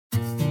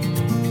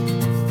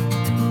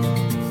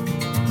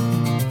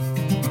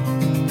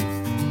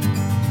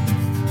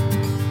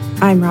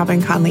I'm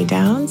Robin Conley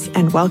Downs,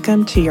 and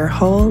welcome to Your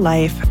Whole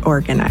Life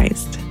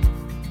Organized.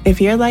 If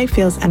your life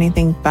feels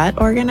anything but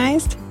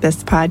organized,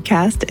 this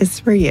podcast is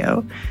for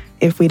you.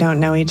 If we don't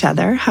know each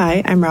other,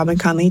 hi, I'm Robin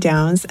Conley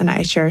Downs, and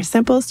I share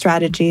simple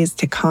strategies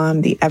to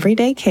calm the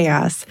everyday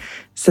chaos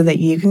so that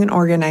you can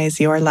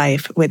organize your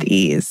life with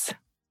ease.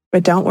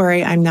 But don't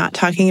worry, I'm not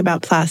talking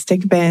about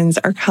plastic bins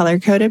or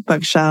color-coded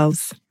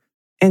bookshelves.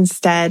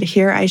 Instead,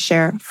 here I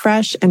share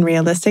fresh and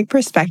realistic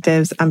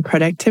perspectives on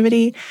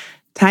productivity,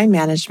 time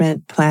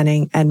management,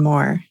 planning, and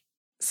more.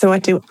 So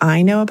what do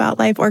I know about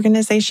life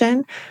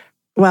organization?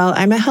 Well,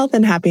 I'm a health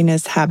and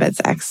happiness habits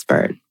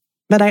expert,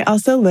 but I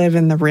also live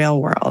in the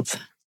real world.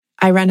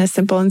 I run a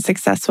simple and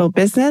successful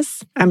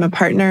business. I'm a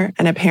partner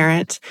and a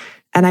parent,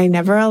 and I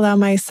never allow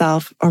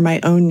myself or my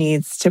own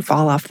needs to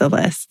fall off the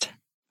list.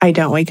 I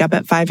don't wake up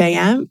at 5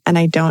 a.m., and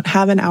I don't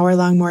have an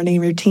hour-long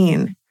morning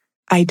routine.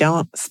 I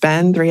don't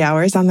spend 3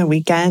 hours on the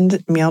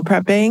weekend meal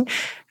prepping,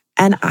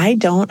 and I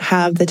don't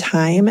have the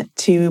time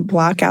to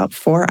block out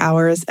 4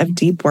 hours of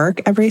deep work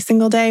every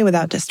single day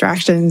without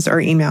distractions or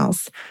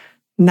emails.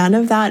 None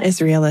of that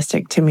is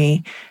realistic to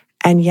me.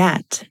 And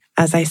yet,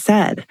 as I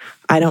said,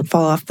 I don't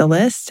fall off the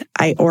list.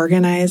 I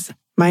organize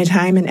my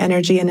time and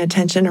energy and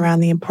attention around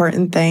the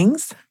important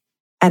things.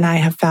 And I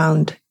have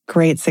found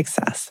great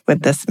success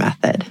with this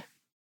method.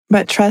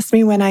 But trust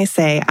me when I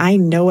say I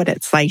know what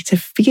it's like to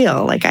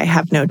feel like I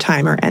have no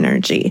time or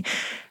energy.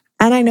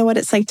 And I know what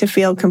it's like to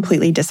feel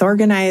completely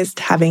disorganized,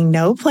 having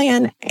no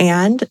plan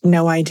and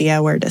no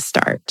idea where to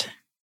start.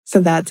 So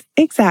that's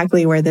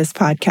exactly where this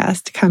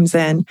podcast comes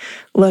in.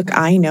 Look,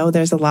 I know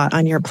there's a lot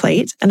on your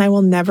plate, and I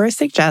will never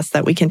suggest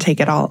that we can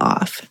take it all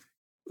off.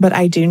 But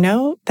I do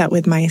know that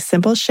with my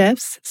simple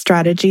shifts,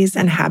 strategies,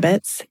 and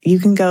habits, you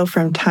can go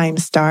from time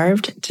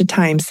starved to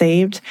time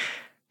saved,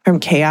 from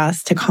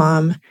chaos to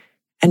calm,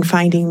 and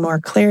finding more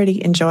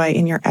clarity and joy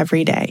in your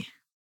everyday.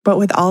 But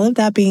with all of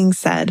that being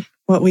said,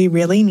 what we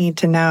really need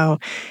to know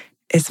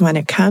is when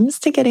it comes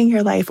to getting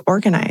your life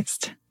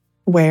organized,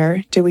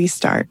 where do we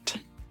start?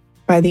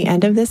 By the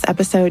end of this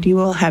episode, you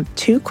will have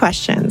 2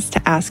 questions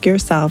to ask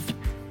yourself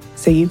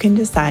so you can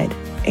decide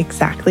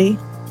exactly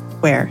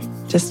where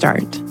to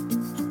start.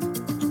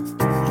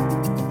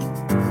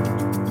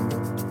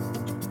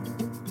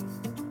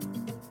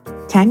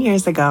 Ten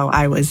years ago,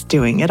 I was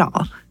doing it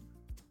all.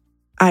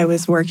 I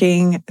was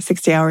working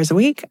 60 hours a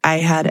week. I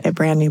had a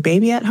brand new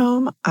baby at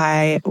home.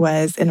 I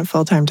was in a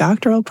full-time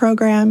doctoral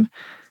program,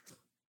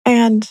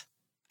 and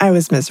I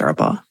was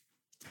miserable.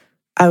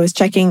 I was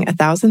checking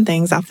 1,000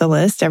 things off the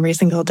list every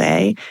single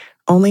day,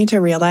 only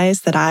to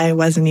realize that I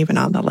wasn't even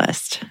on the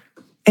list.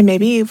 And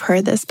maybe you've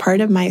heard this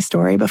part of my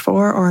story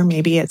before, or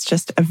maybe it's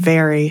just a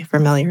very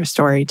familiar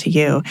story to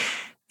you.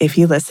 If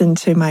you listened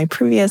to my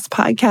previous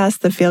podcast,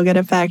 The Feel Good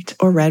Effect,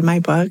 or read my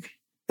book,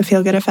 The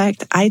Feel Good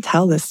Effect, I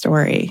tell this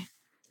story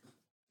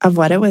of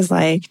what it was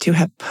like to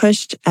have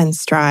pushed and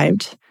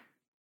strived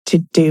to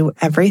do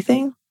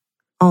everything,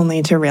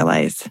 only to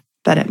realize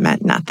that it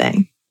meant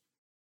nothing.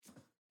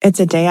 It's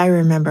a day I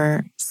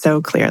remember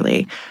so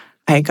clearly.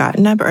 I had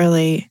gotten up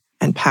early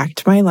and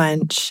packed my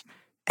lunch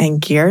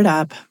and geared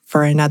up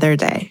for another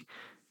day.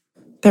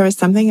 There was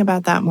something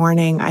about that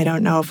morning, I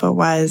don't know if it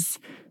was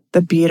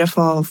the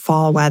beautiful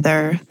fall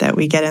weather that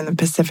we get in the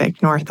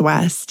Pacific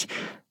Northwest,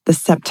 the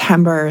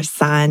September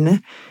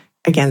sun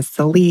against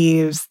the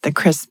leaves, the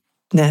crispness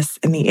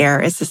in the air.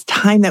 It's this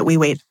time that we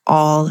wait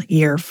all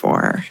year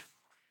for.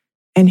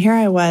 And here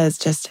I was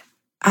just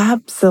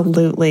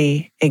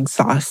absolutely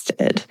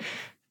exhausted,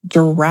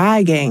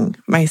 dragging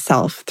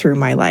myself through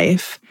my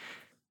life,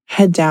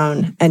 head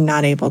down and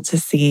not able to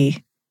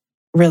see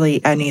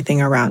really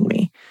anything around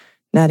me,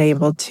 not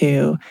able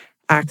to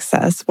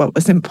access what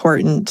was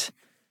important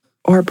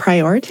or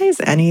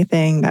prioritize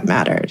anything that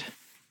mattered.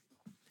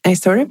 I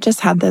sort of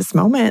just had this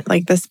moment,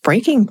 like this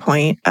breaking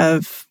point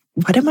of,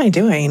 what am I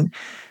doing?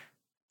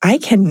 I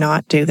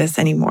cannot do this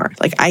anymore.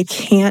 Like, I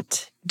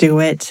can't do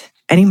it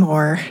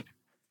anymore.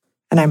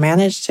 And I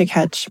managed to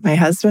catch my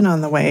husband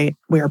on the way.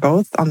 We were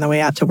both on the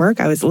way out to work.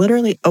 I was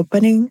literally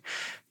opening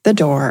the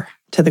door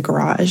to the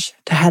garage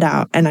to head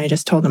out. And I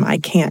just told him, I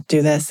can't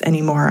do this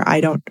anymore. I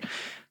don't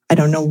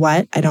know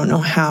what, I don't know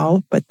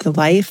how, but the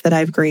life that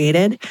I've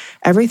created,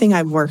 everything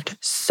I've worked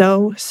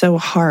so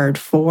hard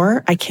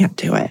for, I can't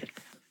do it.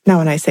 Now,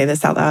 when I say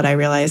this out loud, I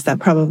realize that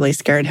probably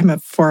scared him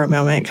for a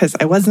moment because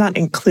I was not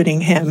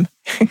including him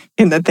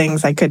in the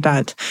things I could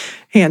not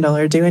handle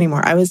or do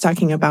anymore. I was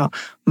talking about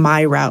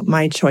my route,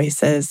 my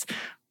choices,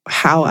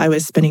 how I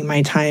was spending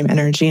my time,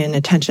 energy, and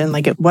attention.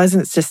 Like, it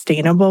wasn't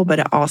sustainable, but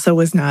it also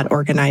was not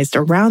organized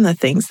around the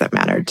things that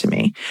mattered to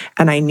me.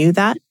 And I knew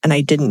that, and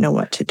I didn't know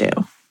what to do.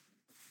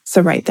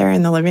 So right there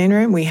in the living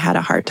room, we had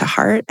a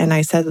heart-to-heart, and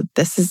I said,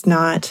 this is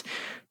not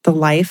the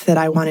life that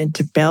I wanted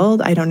to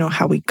build. I don't know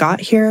how we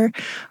got here.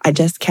 I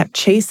just kept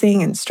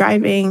chasing and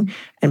striving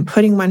and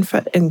putting one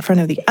foot in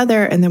front of the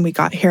other. And then we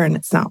got here and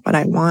it's not what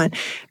I want.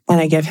 And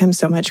I give him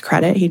so much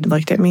credit. He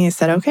looked at me and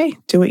said, okay,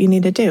 do what you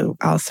need to do.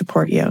 I'll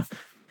support you.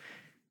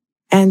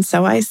 And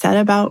so I set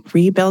about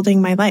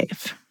rebuilding my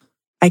life.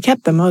 I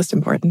kept the most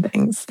important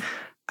things.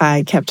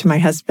 I kept my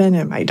husband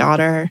and my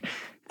daughter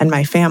and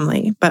my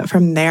family. But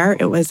from there,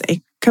 it was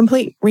a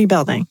complete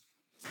rebuilding.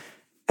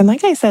 And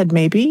like I said,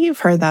 maybe you've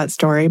heard that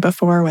story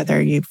before,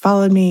 whether you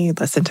followed me,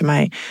 listened to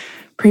my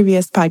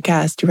previous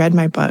podcast, you read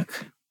my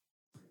book.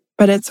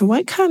 But it's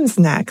what comes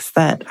next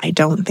that I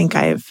don't think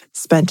I've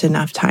spent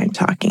enough time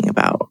talking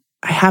about.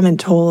 I haven't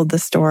told the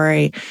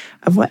story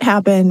of what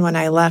happened when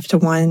I left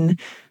one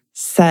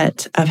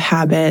set of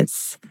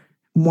habits,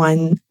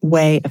 one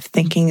way of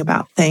thinking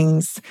about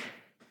things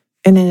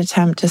in an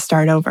attempt to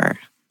start over.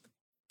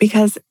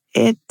 Because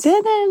it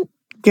didn't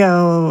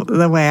go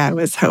the way I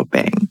was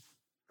hoping.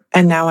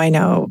 And now I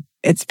know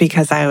it's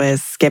because I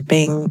was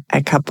skipping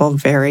a couple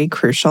very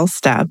crucial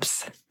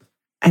steps.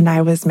 And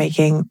I was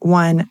making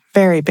one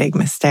very big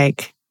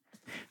mistake.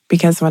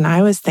 Because when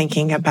I was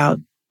thinking about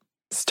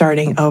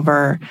starting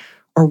over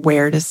or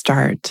where to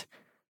start,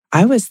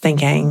 I was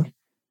thinking,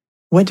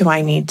 what do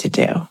I need to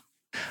do?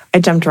 I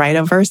jumped right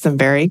over some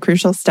very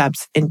crucial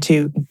steps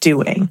into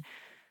doing.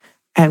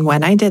 And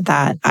when I did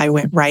that, I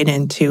went right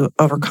into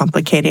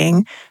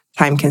overcomplicating,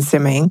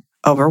 time-consuming,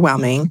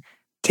 overwhelming,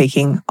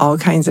 taking all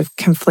kinds of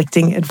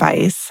conflicting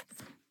advice,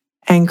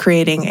 and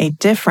creating a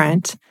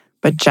different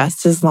but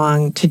just as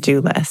long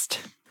to-do list.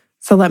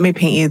 So let me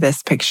paint you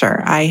this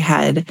picture. I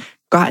had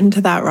gotten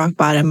to that rock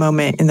bottom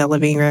moment in the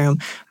living room.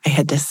 I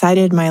had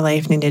decided my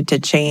life needed to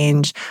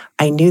change.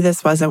 I knew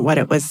this wasn't what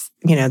it was,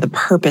 the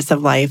purpose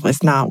of life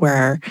was not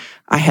where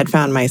I had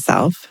found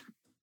myself.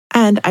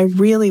 And I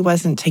really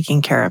wasn't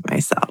taking care of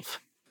myself.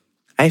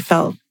 I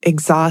felt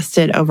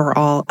exhausted over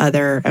all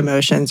other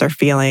emotions or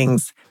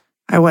feelings.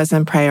 I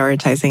wasn't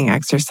prioritizing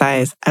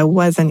exercise. I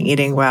wasn't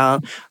eating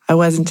well. I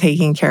wasn't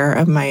taking care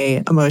of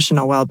my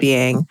emotional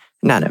well-being.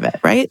 None of it,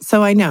 right?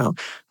 So I know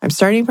I'm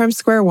starting from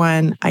square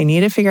one. I need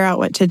to figure out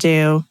what to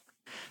do.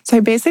 So I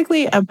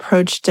basically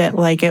approached it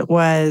like it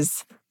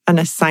was an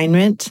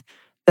assignment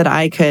that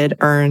I could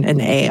earn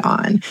an A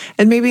on.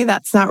 And maybe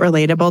that's not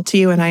relatable to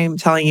you. And I'm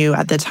telling you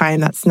at the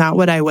time, that's not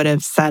what I would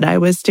have said I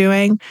was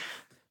doing,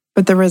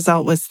 but the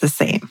result was the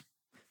same.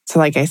 So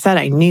like I said,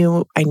 I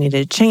knew I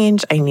needed to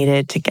change. I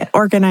needed to get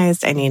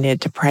organized. I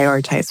needed to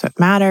prioritize what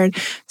mattered.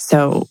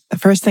 So the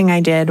first thing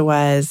I did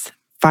was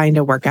find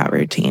a workout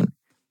routine.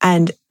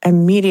 And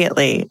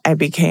immediately I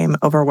became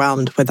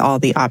overwhelmed with all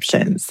the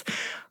options.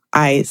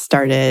 I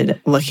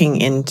started looking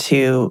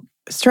into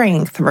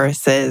strength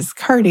versus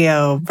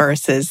cardio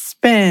versus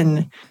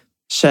spin.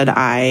 Should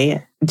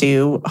I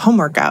do home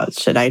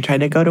workouts? Should I try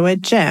to go to a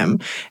gym?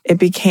 It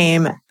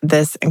became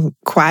this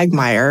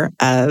quagmire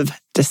of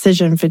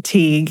decision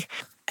fatigue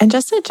and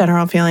just a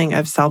general feeling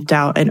of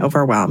self-doubt and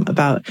overwhelm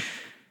about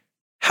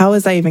how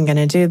was I even going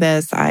to do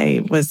this?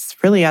 I was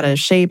really out of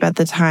shape at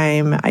the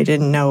time. I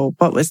didn't know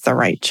what was the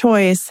right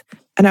choice.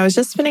 And I was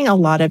just spending a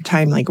lot of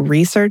time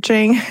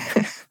researching,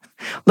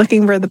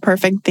 looking for the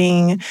perfect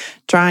thing,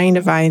 trying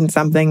to find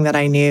something that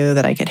I knew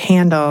that I could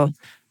handle.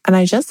 And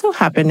I just so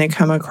happened to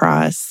come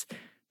across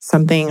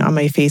something on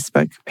my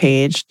Facebook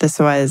page. This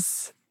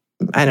was,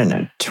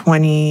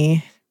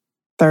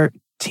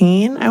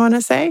 2013, I want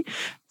to say.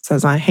 So I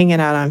was hanging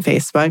out on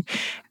Facebook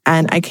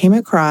and I came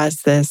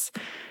across this.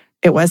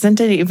 It wasn't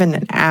even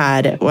an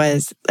ad. It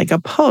was a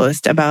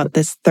post about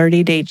this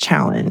 30-day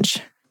challenge.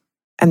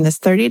 And this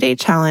 30-day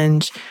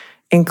challenge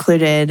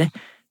included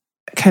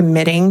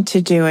committing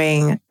to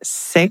doing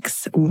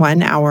 6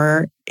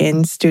 1-hour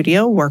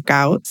in-studio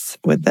workouts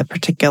with a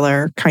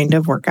particular kind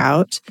of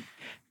workout,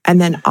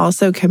 and then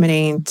also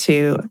committing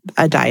to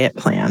a diet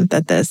plan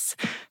that this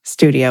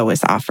studio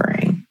was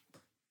offering.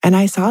 And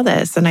I saw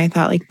this and I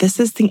thought, this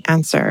is the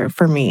answer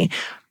for me.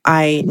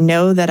 I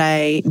know that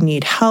I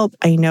need help.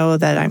 I know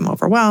that I'm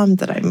overwhelmed,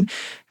 that I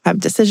have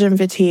decision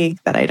fatigue,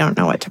 that I don't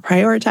know what to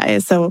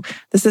prioritize. So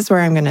this is where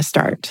I'm going to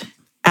start.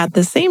 At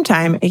the same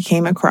time, I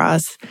came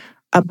across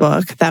a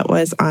book that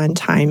was on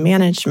time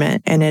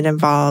management, and it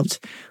involved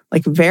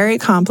very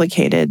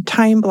complicated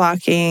time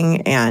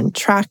blocking and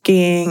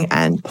tracking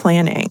and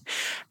planning.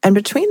 And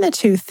between the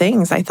two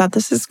things, I thought,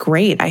 this is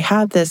great. I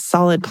have this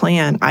solid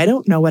plan. I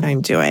don't know what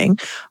I'm doing.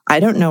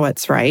 I don't know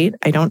what's right.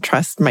 I don't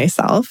trust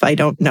myself. I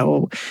don't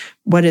know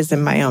what is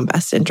in my own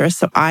best interest.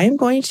 So I'm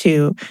going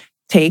to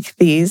take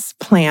these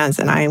plans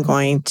and I am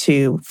going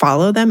to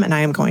follow them and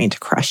I am going to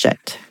crush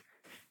it.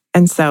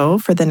 And so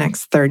for the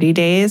next 30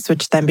 days,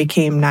 which then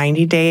became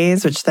 90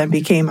 days, which then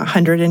became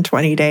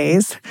 120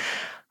 days,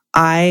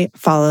 I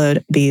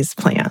followed these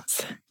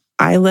plans.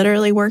 I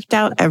literally worked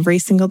out every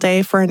single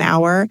day for an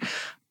hour.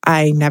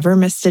 I never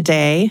missed a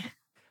day.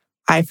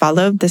 I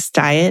followed this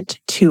diet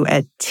to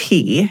a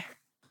T,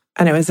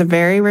 and it was a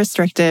very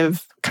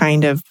restrictive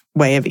kind of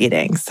way of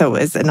eating. So it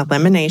was an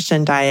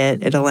elimination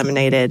diet. It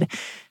eliminated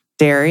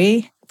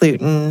dairy,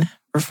 gluten,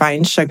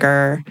 refined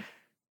sugar,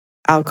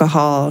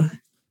 alcohol,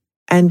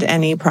 and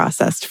any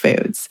processed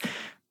foods.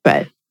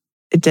 But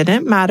it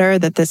didn't matter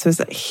that this was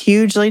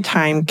hugely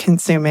time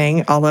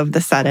consuming all of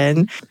the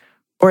sudden,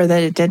 or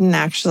that it didn't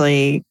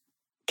actually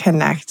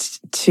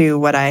connect to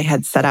what I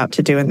had set out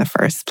to do in the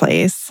first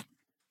place.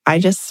 I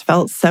just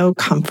felt so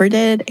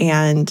comforted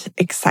and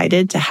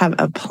excited to have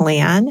a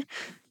plan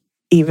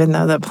even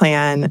though the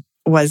plan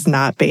was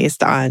not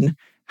based on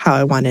how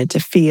I wanted to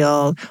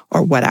feel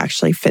or what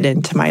actually fit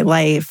into my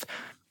life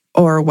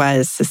or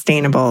was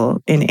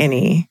sustainable in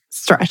any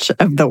stretch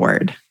of the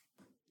word.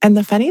 And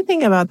the funny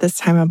thing about this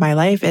time of my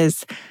life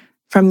is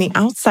from the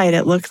outside,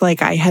 it looked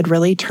like I had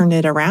really turned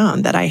it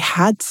around, that I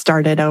had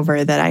started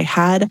over, that I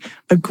had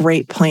a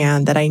great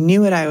plan, that I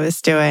knew what I was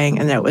doing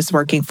and that it was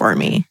working for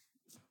me.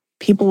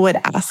 People would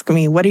ask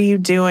me, what are you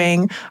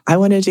doing? I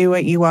want to do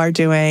what you are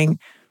doing.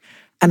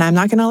 And I'm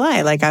not going to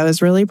lie, I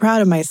was really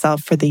proud of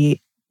myself for the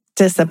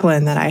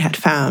discipline that I had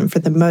found, for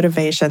the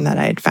motivation that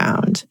I had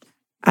found.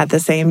 At the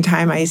same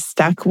time, I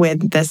stuck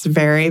with this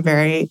very,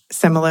 very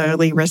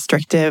similarly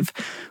restrictive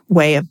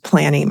way of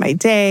planning my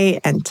day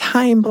and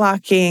time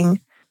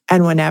blocking.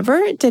 And whenever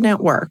it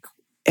didn't work,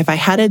 if I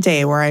had a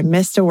day where I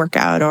missed a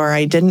workout or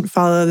I didn't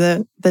follow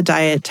the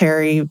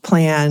dietary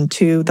plan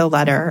to the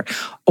letter,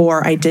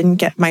 or I didn't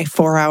get my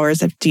 4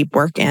 hours of deep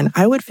work in,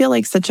 I would feel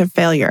like such a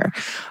failure.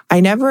 I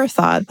never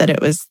thought that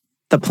it was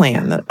the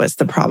plan that was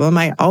the problem.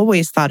 I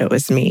always thought it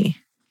was me.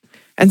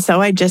 And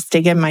so I'd just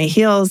dig in my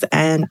heels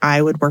and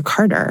I would work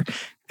harder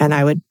and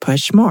I would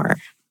push more.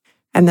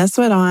 And this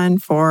went on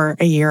for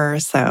a year or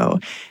so.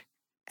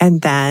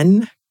 And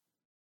then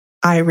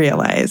I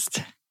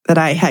realized that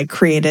I had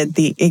created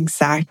the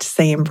exact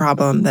same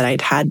problem that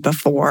I'd had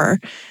before.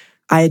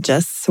 I had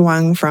just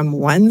swung from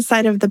one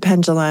side of the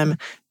pendulum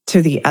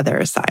to the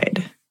other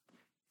side.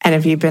 And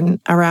if you've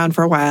been around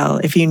for a while,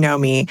 if you know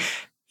me,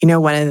 you know,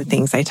 one of the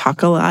things I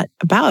talk a lot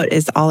about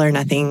is all or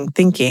nothing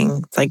thinking.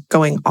 It's like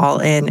going all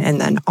in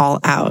and then all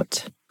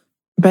out.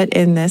 But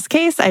in this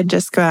case, I'd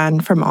just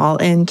gone from all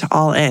in to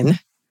all in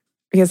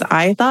because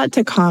I thought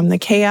to calm the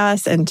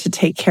chaos and to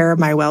take care of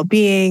my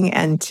well-being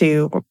and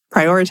to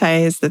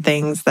prioritize the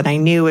things that I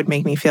knew would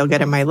make me feel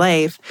good in my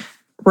life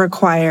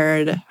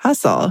required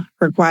hustle,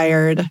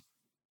 required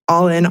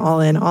all in, all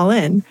in, all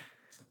in,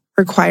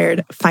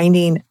 required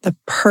finding the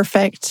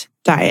perfect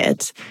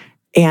diet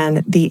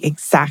and the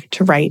exact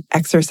right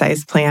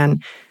exercise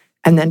plan,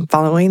 and then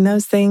following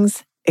those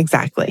things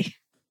exactly.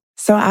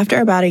 So after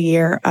about a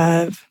year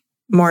of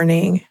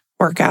morning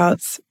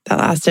workouts that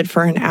lasted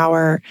for an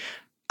hour,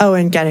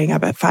 and getting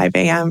up at 5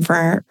 a.m.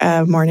 for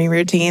a morning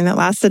routine that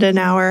lasted an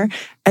hour.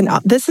 And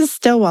this is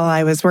still while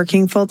I was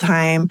working full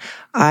time.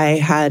 I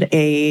had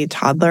a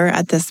toddler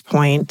at this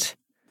point,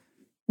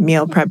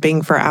 meal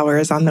prepping for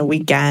hours on the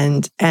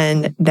weekend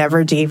and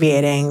never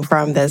deviating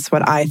from this,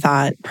 what I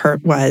thought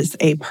was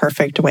a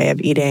perfect way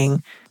of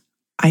eating.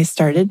 I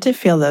started to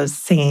feel those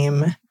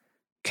same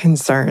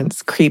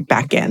concerns creep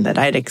back in that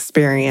I'd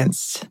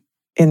experienced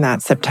in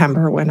that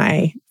September when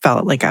I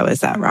felt like I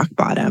was at rock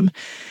bottom.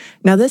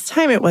 Now, this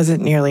time it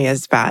wasn't nearly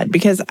as bad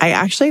because I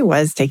actually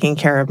was taking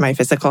care of my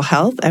physical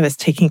health. I was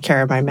taking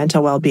care of my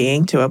mental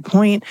well-being to a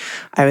point.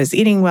 I was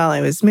eating well. I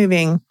was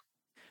moving.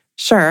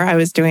 Sure, I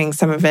was doing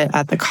some of it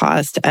at the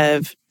cost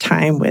of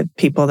time with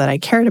people that I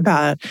cared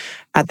about,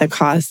 at the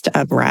cost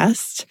of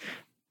rest,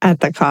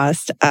 at the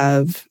cost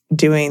of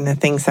doing the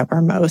things that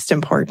were most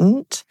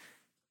important.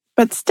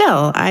 But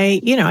still,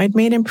 I'd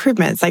made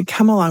improvements. I'd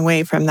come a long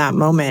way from that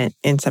moment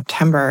in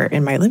September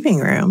in my living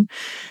room.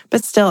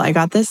 But still, I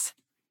got this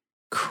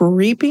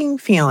creeping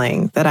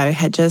feeling that I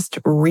had just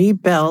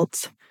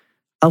rebuilt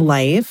a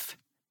life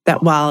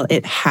that, while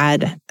it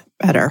had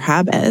better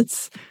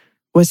habits,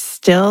 was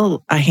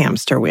still a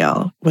hamster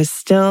wheel, was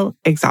still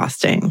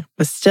exhausting,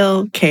 was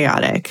still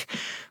chaotic,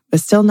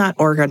 was still not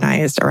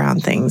organized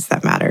around things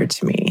that mattered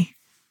to me.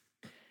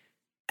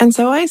 And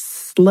so I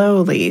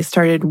slowly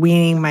started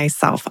weaning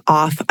myself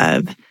off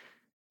of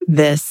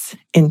this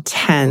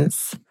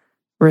intense,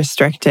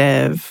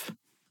 restrictive,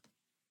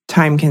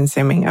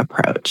 time-consuming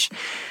approach.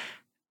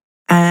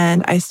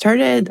 And I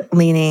started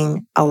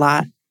leaning a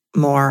lot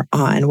more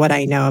on what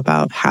I know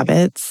about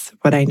habits,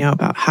 what I know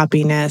about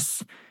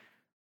happiness,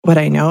 what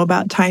I know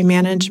about time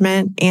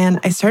management.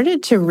 And I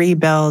started to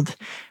rebuild.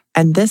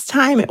 And this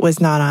time it was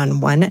not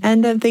on one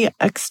end of the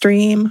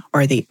extreme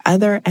or the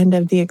other end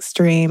of the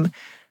extreme,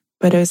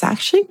 but it was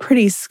actually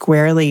pretty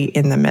squarely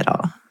in the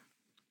middle.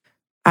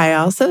 I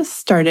also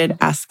started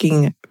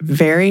asking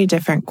very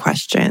different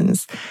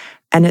questions.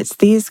 And it's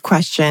these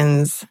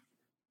questions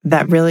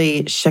that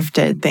really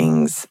shifted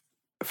things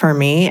for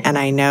me, and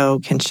I know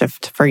can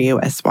shift for you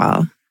as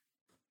well.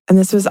 And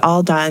this was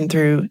all done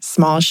through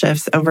small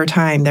shifts over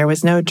time. There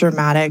was no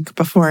dramatic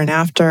before and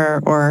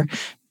after or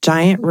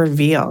giant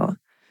reveal.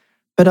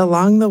 But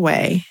along the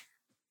way,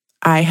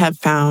 I have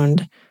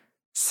found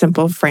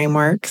simple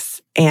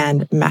frameworks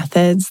and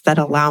methods that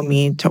allow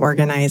me to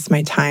organize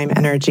my time,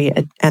 energy,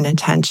 and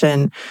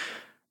attention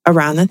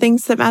around the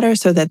things that matter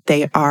so that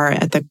they are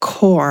at the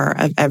core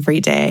of every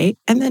day.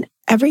 And then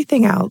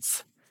everything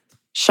else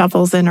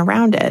shuffles in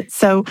around it.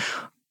 So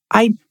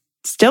I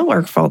still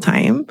work full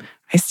time.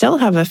 I still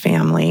have a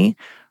family.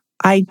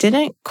 I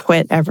didn't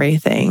quit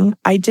everything.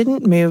 I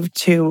didn't move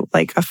to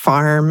like a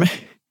farm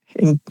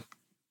in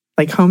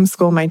like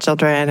homeschool my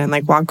children and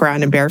like walk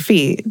around in bare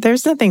feet.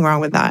 There's nothing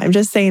wrong with that. I'm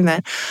just saying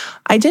that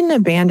I didn't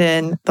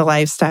abandon the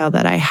lifestyle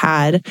that I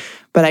had,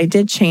 but I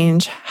did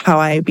change how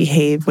I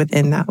behave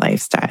within that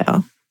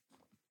lifestyle.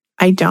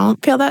 I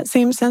don't feel that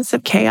same sense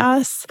of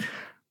chaos,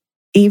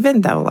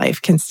 even though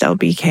life can still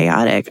be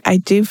chaotic. I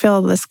do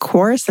feel this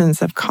core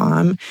sense of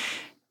calm.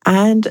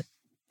 And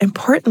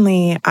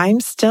importantly, I'm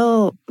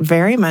still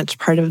very much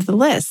part of the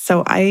list.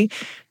 So I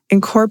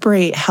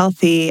incorporate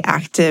healthy,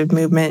 active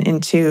movement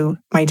into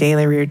my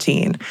daily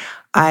routine.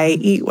 I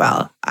eat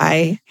well.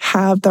 I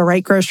have the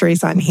right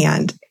groceries on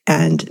hand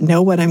and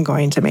know what I'm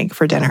going to make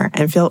for dinner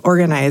and feel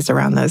organized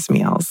around those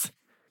meals.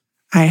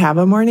 I have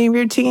a morning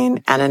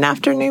routine and an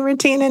afternoon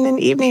routine and an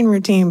evening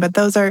routine, but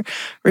those are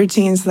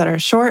routines that are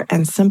short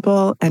and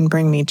simple and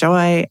bring me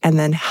joy and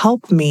then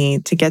help me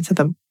to get to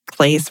the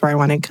place where I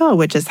want to go,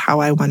 which is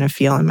how I want to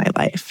feel in my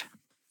life.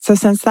 So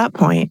since that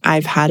point,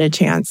 I've had a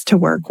chance to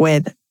work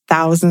with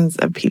thousands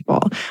of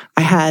people.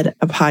 I had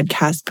a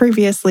podcast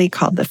previously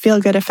called The Feel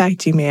Good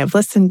Effect. You may have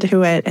listened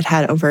to it. It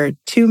had over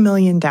 2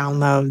 million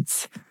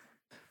downloads.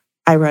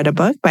 I wrote a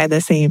book by the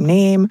same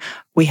name.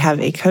 We have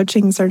a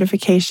coaching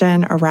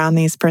certification around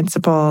these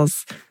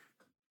principles.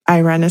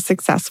 I run a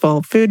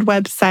successful food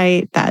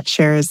website that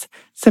shares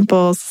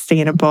simple,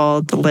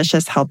 sustainable,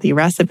 delicious, healthy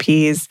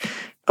recipes,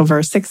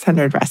 over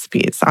 600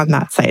 recipes on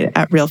that site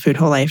at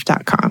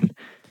realfoodwholelife.com.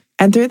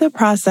 And through the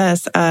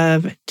process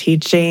of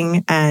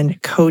teaching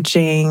and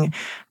coaching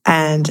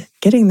and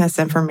getting this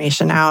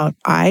information out,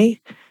 I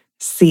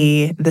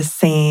see the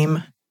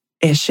same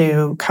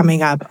issue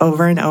coming up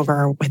over and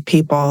over with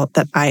people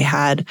that I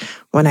had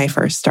when I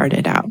first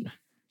started out.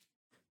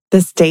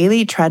 This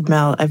daily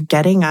treadmill of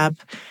getting up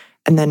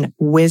and then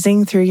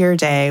whizzing through your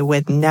day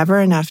with never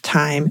enough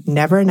time,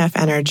 never enough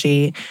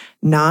energy,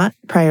 not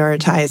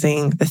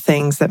prioritizing the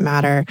things that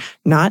matter,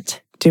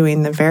 not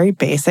doing the very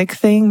basic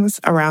things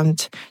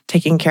around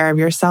taking care of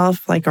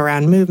yourself, like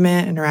around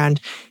movement and around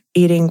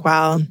eating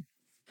well.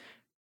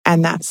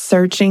 And that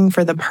searching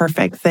for the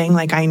perfect thing,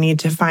 like I need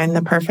to find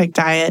the perfect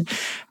diet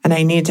and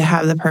I need to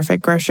have the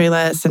perfect grocery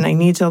list and I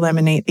need to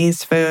eliminate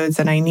these foods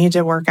and I need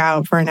to work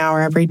out for an hour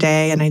every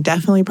day. And I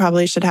definitely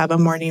probably should have a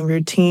morning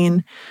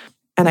routine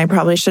and I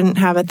probably shouldn't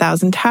have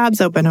 1,000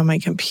 tabs open on my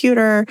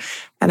computer.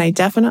 And I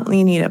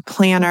definitely need a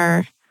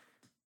planner.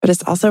 But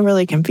it's also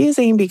really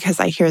confusing because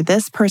I hear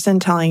this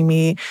person telling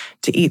me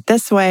to eat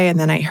this way. And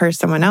then I hear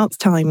someone else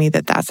telling me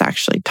that that's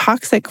actually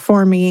toxic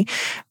for me.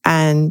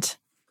 And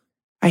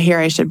I hear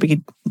I should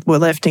be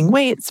lifting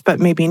weights, but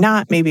maybe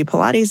not. Maybe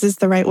Pilates is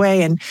the right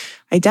way. And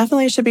I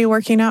definitely should be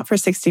working out for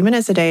 60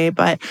 minutes a day,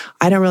 but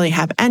I don't really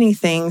have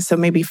anything. So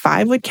maybe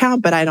 5 would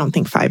count, but I don't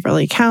think 5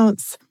 really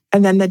counts.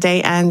 And then the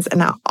day ends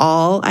and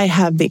all I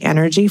have the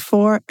energy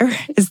for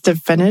is to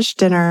finish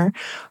dinner,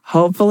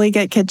 hopefully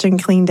get kitchen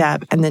cleaned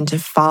up, and then to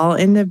fall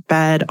into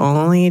bed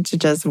only to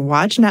just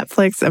watch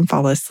Netflix and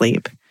fall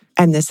asleep.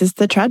 And this is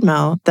the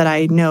treadmill that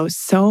I know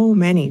so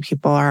many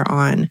people are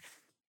on.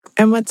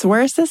 And what's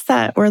worse is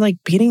that we're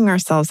like beating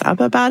ourselves up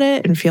about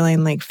it and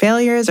feeling like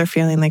failures or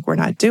feeling like we're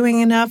not doing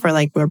enough or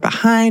like we're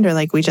behind or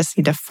like we just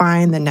need to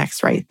find the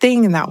next right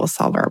thing and that will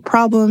solve our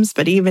problems.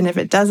 But even if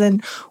it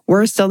doesn't,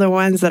 we're still the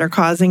ones that are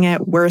causing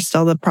it. We're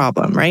still the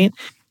problem, right?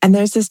 And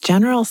there's this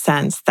general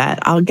sense that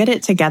I'll get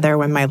it together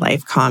when my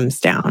life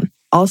calms down.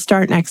 I'll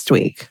start next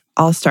week.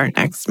 I'll start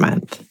next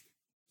month.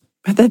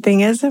 But the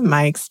thing is, in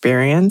my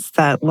experience,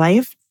 that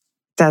life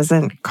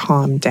doesn't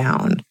calm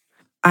down.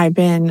 I've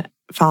been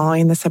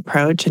following this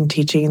approach and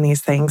teaching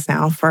these things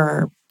now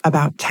for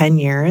about 10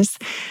 years.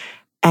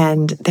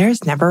 And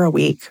there's never a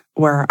week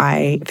where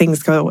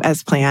things go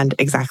as planned,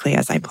 exactly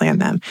as I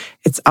planned them.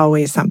 It's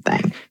always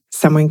something.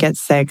 Someone gets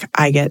sick,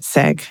 I get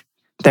sick.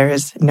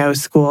 There's no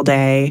school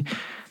day.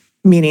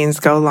 Meetings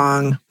go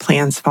long,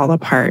 plans fall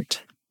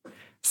apart.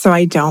 So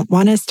I don't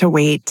want us to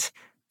wait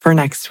for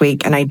next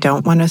week, and I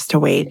don't want us to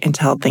wait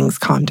until things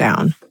calm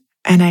down.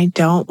 And I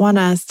don't want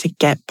us to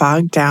get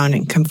bogged down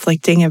in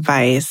conflicting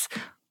advice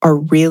or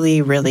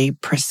really, really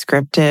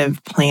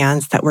prescriptive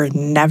plans that were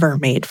never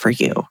made for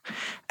you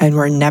and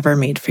were never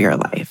made for your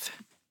life.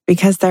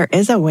 Because there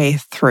is a way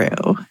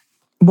through,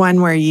 one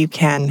where you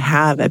can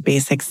have a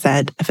basic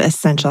set of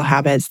essential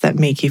habits that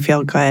make you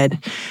feel good,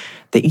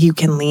 that you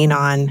can lean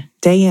on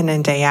day in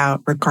and day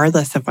out,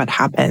 regardless of what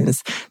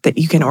happens, that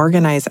you can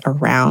organize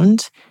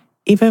around,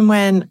 even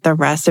when the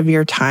rest of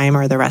your time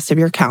or the rest of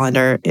your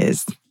calendar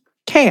is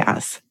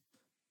chaos.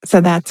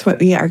 So that's what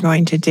we are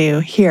going to do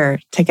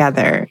here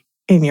together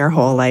in Your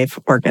Whole Life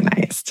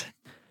Organized.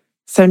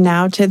 So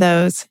now to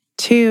those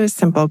 2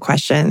 simple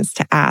questions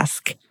to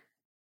ask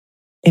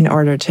in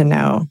order to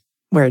know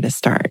where to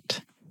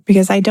start.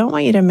 Because I don't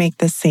want you to make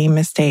the same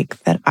mistake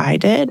that I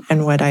did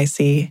and what I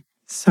see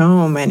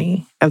so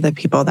many of the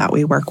people that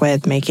we work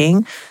with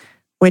making,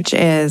 which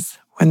is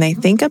when they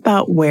think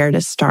about where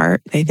to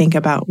start, they think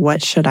about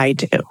what should I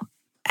do?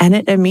 And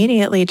it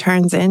immediately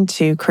turns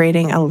into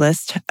creating a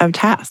list of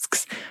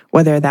tasks,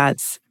 whether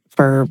that's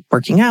for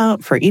working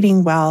out, for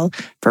eating well,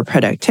 for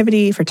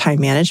productivity, for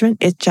time management.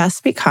 It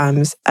just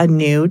becomes a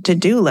new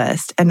to-do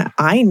list. And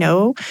I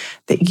know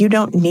that you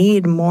don't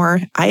need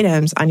more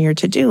items on your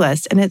to-do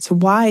list. And it's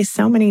why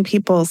so many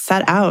people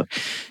set out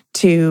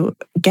to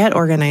get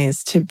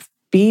organized, to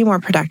be more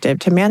productive,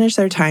 to manage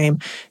their time,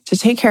 to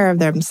take care of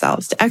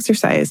themselves, to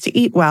exercise, to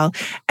eat well.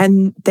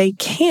 And they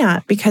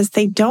can't because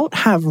they don't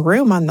have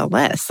room on the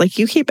list. Like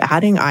you keep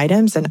adding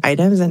items and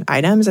items and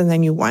items, and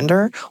then you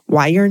wonder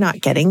why you're not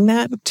getting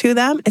that to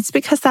them. It's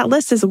because that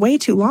list is way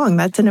too long.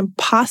 That's an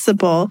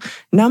impossible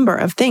number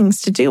of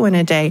things to do in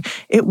a day.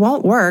 It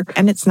won't work,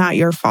 and it's not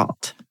your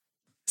fault.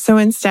 So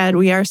instead,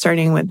 we are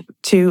starting with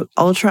 2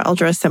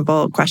 ultra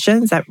simple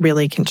questions that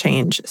really can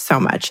change so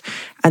much.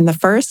 And the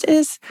first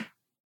is,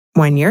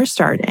 when you're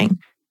starting,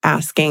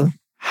 asking,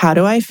 how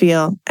do I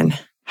feel and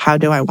how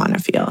do I want to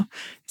feel?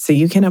 So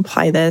you can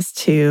apply this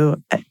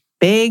to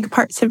big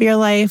parts of your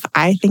life.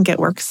 I think it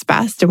works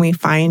best. And we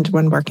find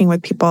when working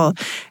with people,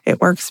 it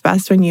works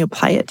best when you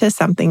apply it to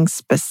something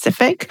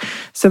specific.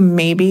 So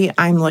maybe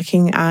I'm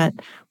looking at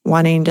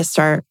wanting to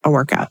start a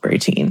workout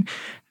routine.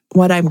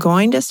 What I'm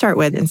going to start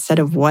with, instead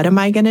of what am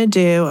I going to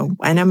do and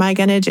when am I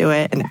going to do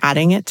it and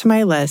adding it to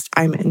my list,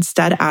 I'm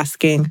instead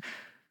asking,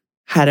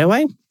 how do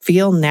I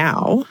feel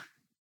now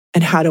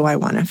and how do I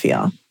want to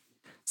feel?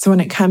 So when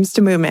it comes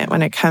to movement,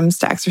 when it comes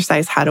to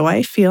exercise, how do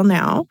I feel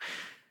now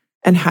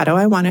and how do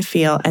I want to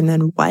feel? And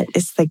then what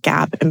is the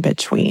gap in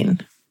between?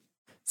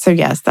 So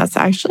yes, that's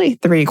actually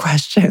 3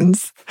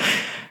 questions.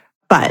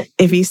 But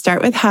if you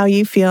start with how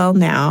you feel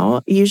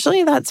now,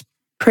 usually that's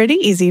pretty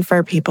easy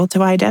for people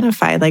to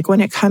identify. Like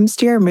when it comes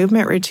to your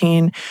movement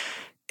routine,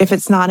 if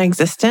it's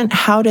non-existent,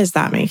 how does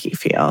that make you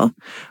feel?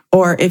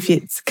 Or if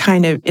it's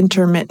kind of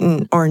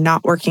intermittent or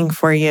not working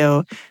for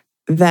you,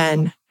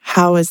 then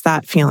how is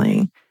that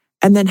feeling?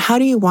 And then how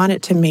do you want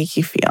it to make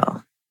you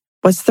feel?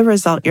 What's the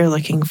result you're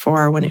looking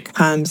for when it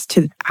comes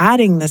to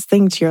adding this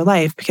thing to your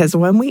life? Because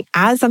when we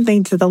add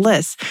something to the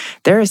list,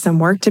 there is some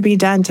work to be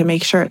done to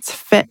make sure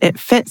it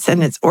fits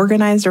and it's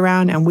organized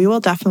around, and we will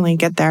definitely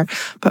get there.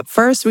 But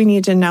first, we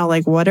need to know,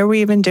 like, what are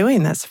we even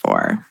doing this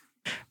for?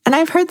 And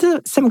I've heard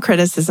some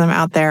criticism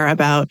out there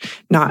about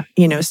not,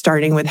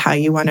 starting with how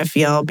you want to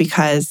feel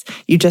because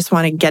you just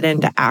want to get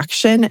into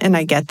action. And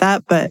I get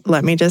that. But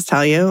let me just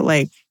tell you,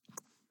 like,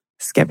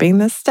 skipping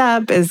this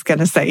step is going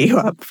to set you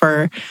up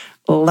for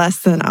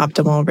less than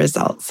optimal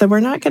results. So we're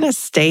not going to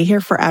stay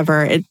here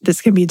forever.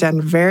 This can be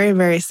done very,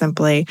 very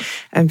simply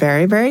and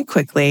very, very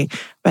quickly.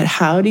 But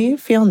how do you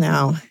feel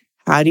now?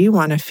 How do you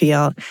want to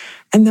feel?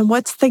 And then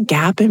what's the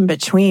gap in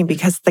between?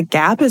 Because the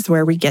gap is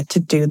where we get to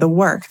do the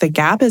work. The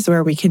gap is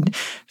where we can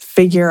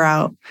figure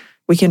out,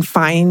 we can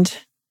find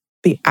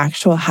the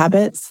actual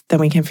habits, then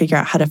we can figure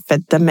out how to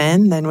fit them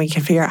in, then we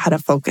can figure out how to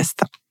focus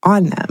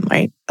on them,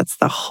 right? That's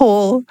the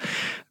whole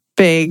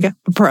big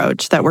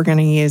approach that we're going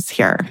to use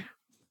here.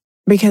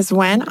 Because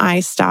when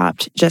I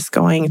stopped just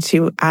going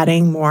to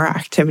adding more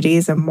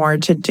activities and more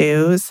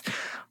to-dos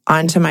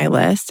onto my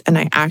list, and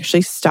I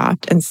actually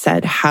stopped and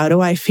said, how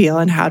do I feel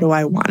and how do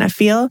I want to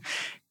feel?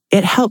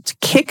 It helped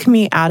kick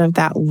me out of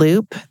that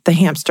loop, the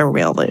hamster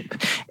wheel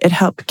loop. It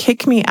helped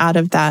kick me out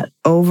of that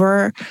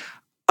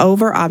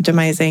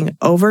over-optimizing,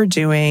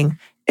 overdoing,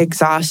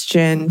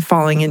 exhaustion,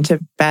 falling into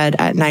bed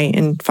at night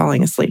and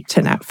falling asleep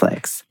to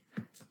Netflix.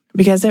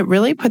 Because it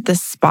really put the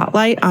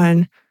spotlight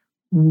on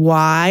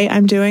why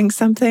I'm doing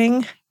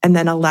something and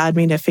then allowed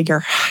me to figure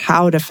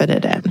how to fit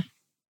it in.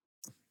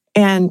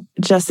 And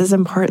just as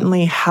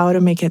importantly, how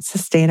to make it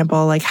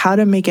sustainable, like how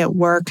to make it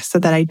work so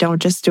that I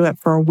don't just do it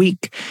for a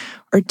week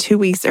or 2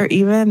 weeks or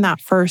even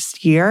that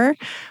first year,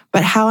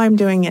 but how I'm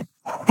doing it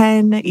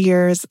 10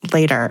 years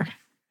later.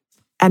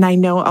 And I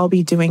know I'll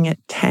be doing it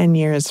 10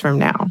 years from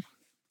now.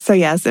 So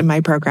yes, in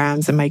my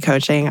programs and my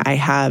coaching, I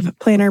have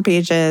planner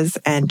pages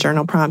and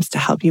journal prompts to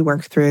help you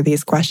work through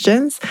these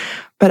questions.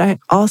 But I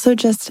also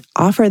just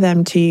offer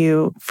them to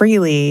you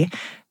freely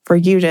for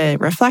you to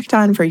reflect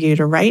on, for you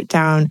to write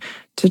down,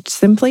 to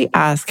simply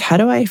ask, how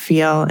do I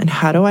feel and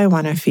how do I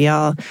want to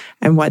feel?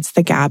 And what's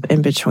the gap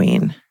in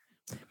between?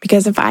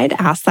 Because if I'd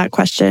asked that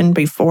question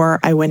before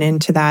I went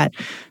into that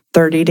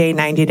 30-day,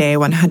 90-day,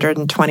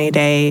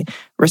 120-day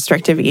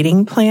restrictive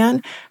eating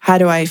plan, how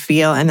do I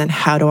feel? And then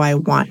how do I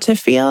want to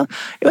feel?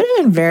 It would have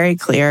been very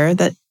clear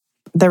that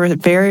the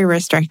very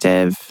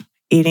restrictive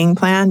eating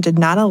plan did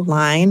not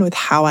align with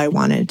how I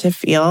wanted to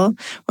feel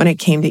when it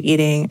came to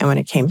eating and when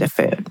it came to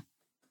food.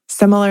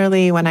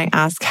 Similarly, when I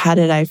ask, how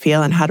did I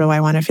feel and how do I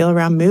want to feel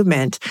around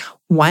movement?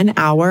 1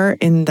 hour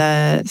in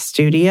the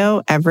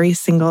studio every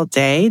single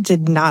day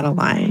did not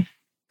align.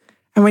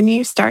 And when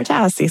you start to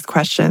ask these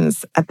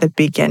questions at the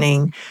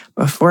beginning,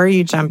 before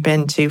you jump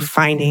into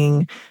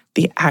finding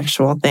the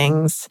actual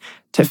things,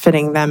 to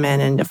fitting them in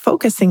and to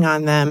focusing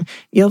on them,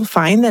 you'll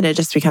find that it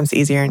just becomes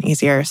easier and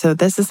easier. So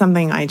this is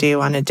something I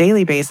do on a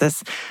daily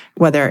basis,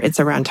 whether it's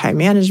around time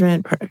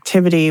management,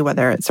 productivity,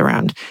 whether it's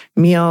around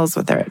meals,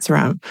 whether it's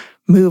around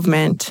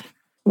movement.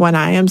 When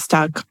I am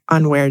stuck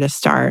on where to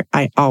start,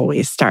 I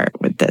always start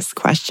with this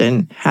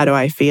question: how do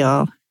I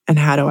feel and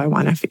how do I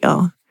want to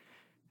feel?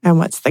 And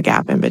what's the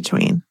gap in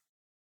between?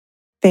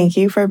 Thank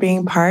you for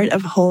being part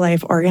of Whole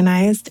Life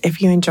Organized.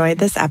 If you enjoyed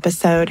this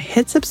episode,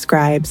 hit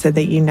subscribe so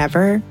that you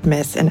never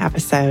miss an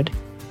episode.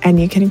 And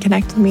you can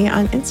connect with me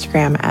on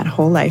Instagram at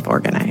Whole Life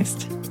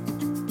Organized.